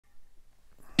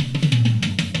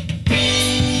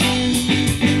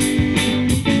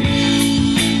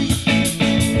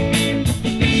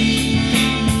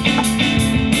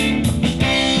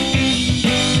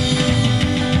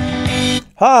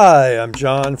Hi, I'm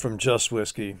John from Just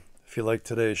Whiskey. If you like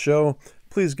today's show,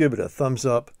 please give it a thumbs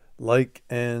up, like,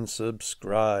 and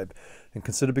subscribe. And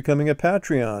consider becoming a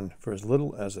Patreon for as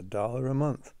little as $1 a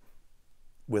month,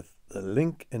 with the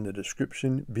link in the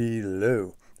description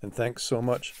below. And thanks so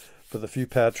much for the few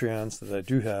Patreons that I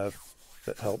do have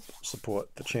that help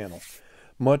support the channel.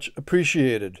 Much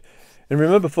appreciated. And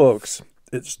remember, folks,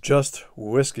 it's just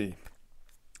whiskey.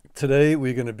 Today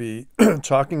we're going to be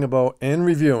talking about and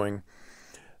reviewing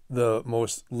the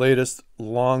most latest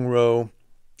Longrow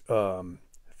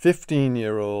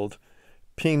 15-year-old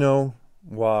Pinot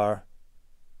Noir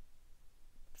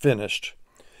finished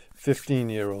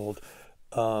 15-year-old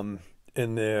in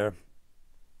their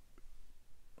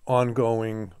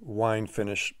ongoing wine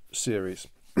finish series.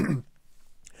 And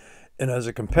as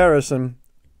a comparison,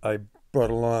 I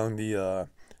brought along the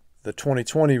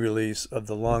 2020 release of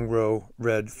the Chilean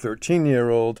Red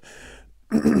 13-year-old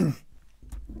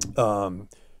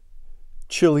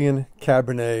Chilean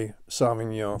Cabernet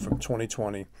Sauvignon from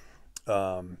 2020.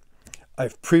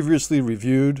 I've previously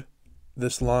reviewed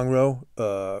this Longrow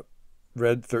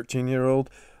Red 13-year-old,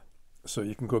 so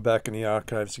you can go back in the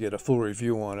archives to get a full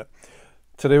review on it.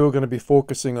 Today we're going to be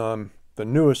focusing on the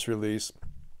newest release,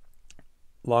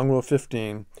 Longrow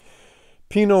 15,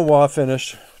 Pinot Noir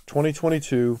finish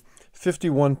 2022,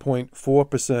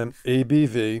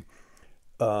 51.4%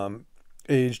 ABV,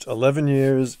 aged 11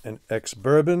 years in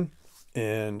ex-bourbon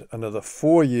and another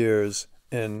 4 years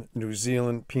in New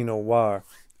Zealand Pinot Noir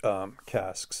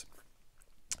casks.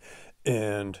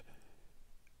 And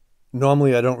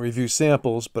normally I don't review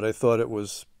samples, but I thought it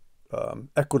was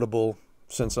equitable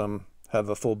since I have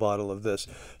a full bottle of this.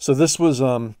 So this was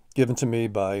given to me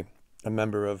by a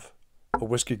member of a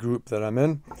whiskey group that I'm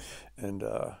in, and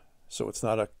so it's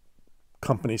not a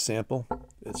company sample.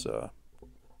 It's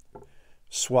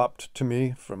swapped to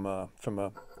me from a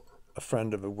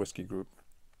friend of a whiskey group.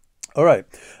 All right,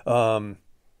 we're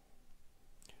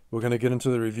going to get into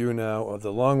the review now of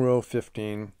the Longrow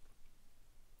 15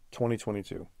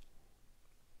 2022.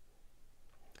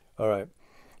 All right,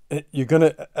 you're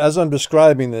gonna, as I'm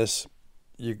describing this,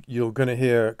 you're gonna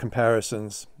hear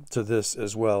comparisons to this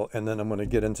as well, and then I'm going to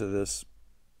get into this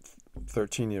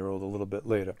 13-year-old a little bit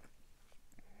later.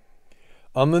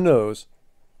 On the nose,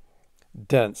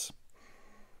 dense,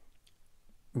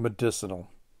 medicinal.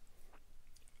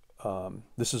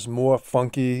 This is more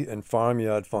funky and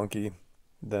farmyard funky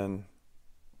than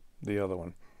the other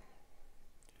one.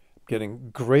 Getting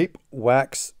grape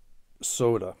wax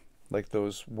soda, like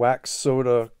those wax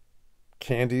soda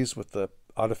candies with the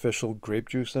artificial grape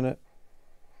juice in it.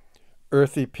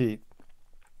 Earthy peat,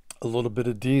 a little bit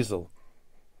of diesel,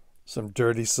 some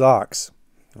dirty socks.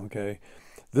 Okay,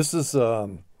 this is a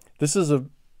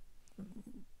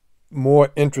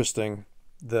more interesting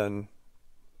than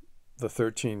the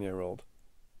 13-year-old.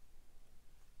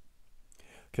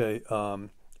 Okay,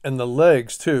 and the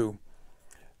legs too.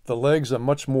 The legs are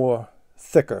much more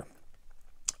thicker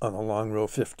on the Longrow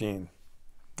 15.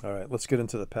 All right, let's get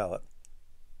into the palate.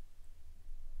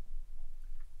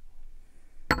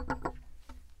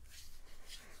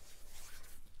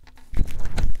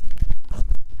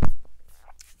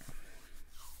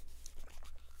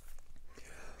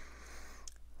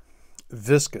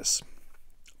 Viscous,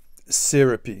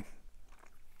 syrupy,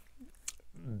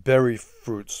 berry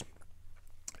fruits.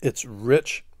 It's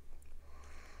rich,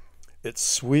 it's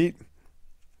sweet,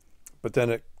 but then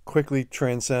it quickly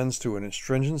transcends to an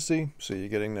astringency, so you're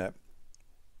getting that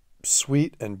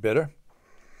sweet and bitter.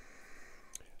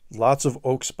 Lots of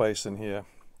oak spice in here.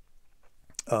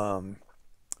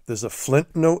 There's a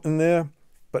flint note in there,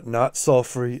 but not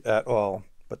sulfury at all,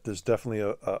 but there's definitely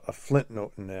a flint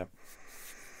note in there.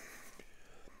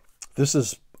 This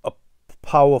is a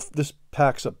powerful, this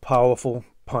packs a powerful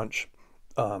punch.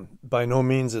 By no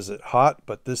means is it hot,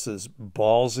 but this is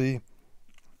ballsy,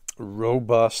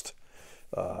 robust.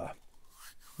 The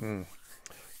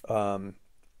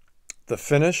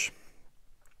finish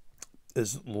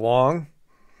is long,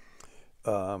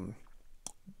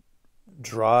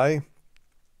 dry,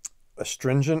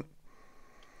 astringent,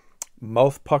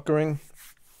 mouth puckering.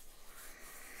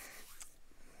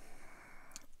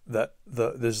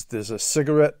 There's a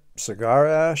cigar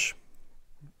ash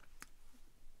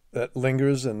that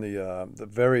lingers in the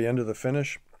very end of the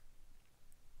finish,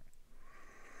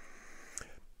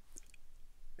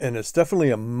 and it's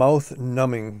definitely a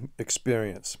mouth-numbing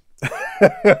experience.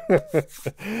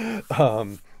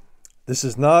 This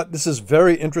is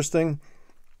very interesting.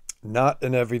 Not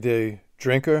an everyday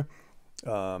drinker.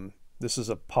 This is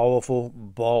a powerful,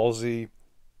 ballsy,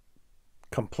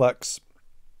 complex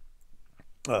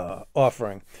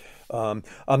offering. I'm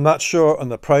not sure on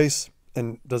the price.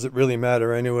 And does it really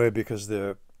matter anyway? Because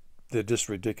they're just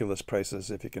ridiculous prices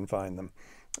if you can find them.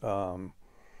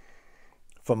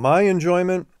 For my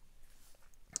enjoyment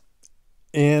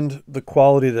and the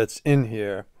quality that's in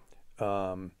here,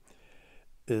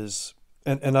 is,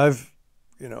 and I've,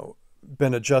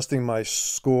 been adjusting my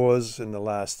scores in the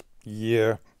last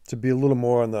year to be a little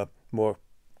more on the more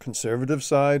conservative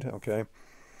side. Okay.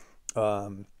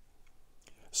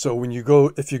 So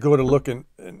if you go to look and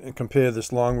compare this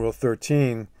Longrow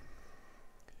 13,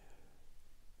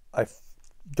 I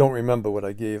don't remember what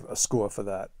I gave a score for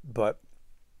that, but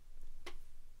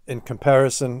in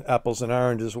comparison, apples and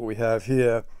oranges, what we have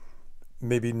here,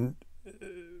 maybe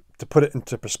to put it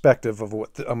into perspective of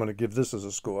what I'm going to give this as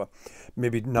a score,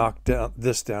 maybe knock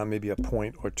this down maybe a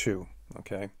point or two.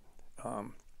 Okay.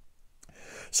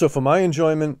 So for my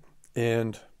enjoyment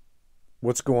and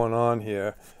what's going on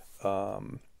here,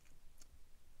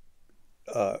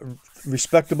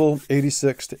 respectable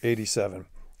 86 to 87.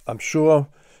 I'm sure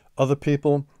other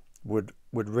people would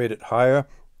rate it higher.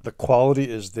 The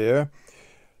quality is there,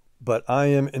 but I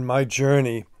am in my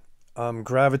journey. I'm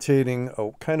gravitating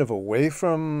kind of away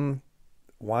from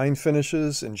wine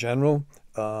finishes in general.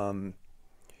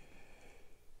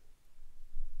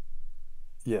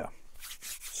 Yeah,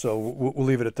 so we'll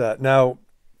leave it at that. Now,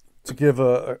 to give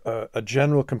a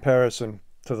general comparison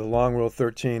to the Longrow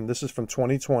 13, this is from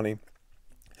 2020.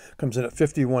 Comes in at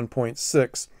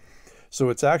 51.6. So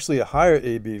it's actually a higher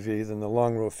ABV than the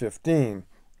Longrow 15.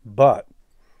 But,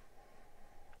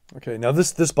 okay, now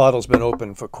this bottle's been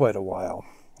open for quite a while.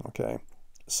 Okay,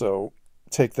 so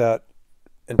take that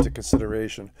into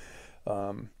consideration.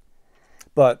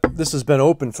 But this has been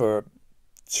open for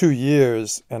 2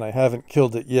 years, and I haven't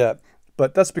killed it yet.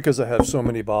 But that's because I have so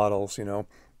many bottles,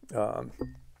 And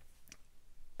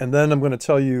then I'm going to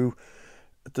tell you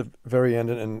at the very end,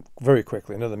 and very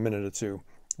quickly, another minute or two,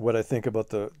 what I think about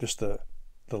the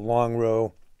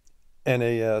Longrow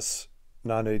NAS,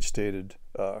 non-age stated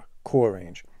core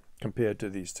range compared to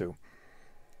these two.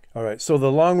 All right, so the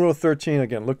Longrow 13,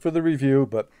 again, look for the review,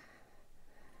 but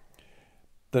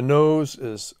the nose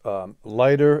is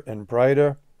lighter and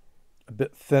brighter, a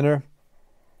bit thinner.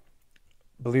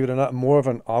 Believe it or not, more of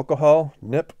an alcohol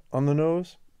nip on the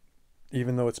nose,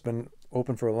 even though it's been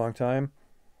open for a long time.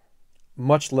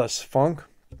 Much less funk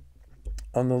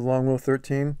on the Longrow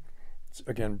 13. It's,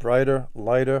 again, brighter,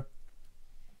 lighter.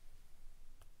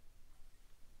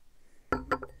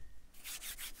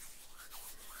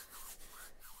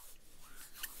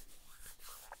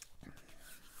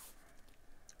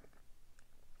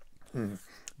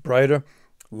 Brighter,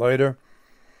 lighter.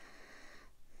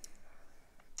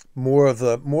 More of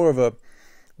a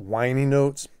winey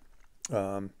notes.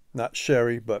 Not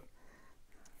sherry, but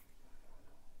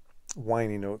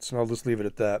winey notes, and I'll just leave it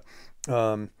at that.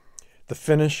 The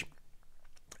finish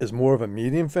is more of a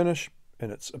medium finish,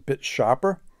 and it's a bit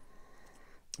sharper,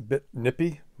 a bit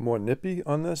nippy, more nippy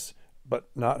on this, but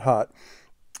not hot.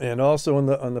 And also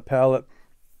on the palate,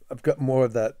 I've got more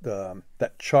of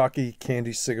that chalky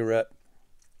candy cigarette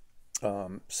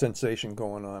sensation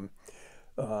going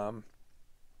on.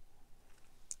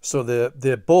 So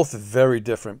they're both very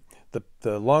different.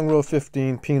 The Longrow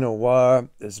 15 Pinot Noir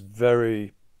is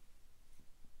very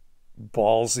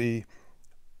ballsy,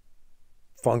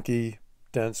 funky,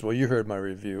 dense. Well, you heard my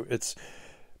review. It's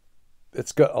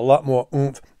got a lot more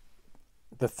oomph.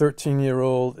 The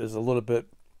 13-year-old is a little bit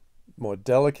more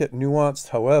delicate, nuanced,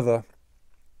 however,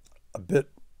 a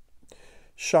bit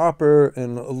sharper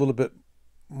and a little bit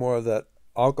more of that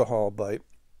alcohol bite.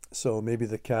 So maybe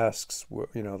the casks were,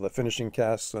 the finishing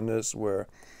casks on this were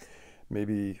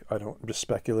maybe, I'm just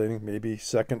speculating, maybe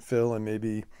second fill, and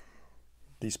maybe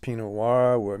these Pinot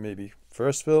Noir were maybe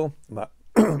first fill. I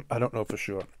don't know for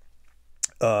sure.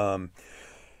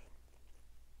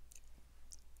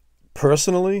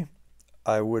 Personally,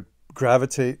 I would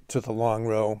gravitate to the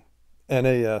Longrow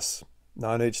NAS,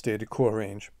 non-age stated core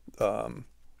range. And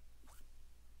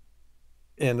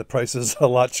the price is a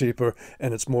lot cheaper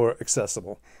and it's more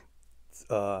accessible.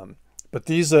 But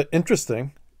these are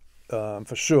interesting,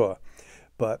 for sure,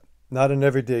 but not an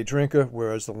everyday drinker,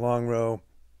 whereas the Longrow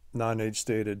non-age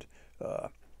stated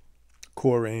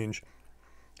core range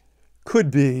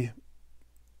could be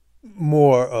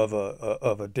more of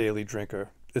a daily drinker.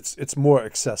 It's more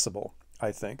accessible,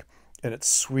 I think, and it's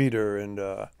sweeter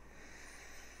and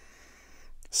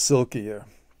silkier.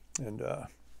 And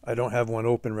I don't have one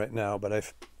open right now, but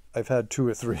I've had 2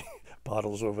 or 3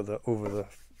 bottles over the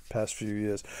past few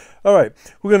years. All right,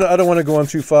 I don't want to go on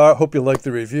too far. Hope you liked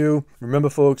the review. Remember,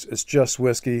 folks, it's just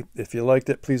whiskey. If you liked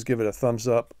it, please give it a thumbs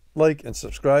up, like, and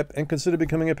subscribe, and consider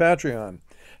becoming a Patreon.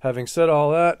 Having said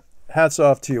all that, hats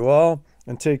off to you all,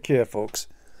 and take care, folks.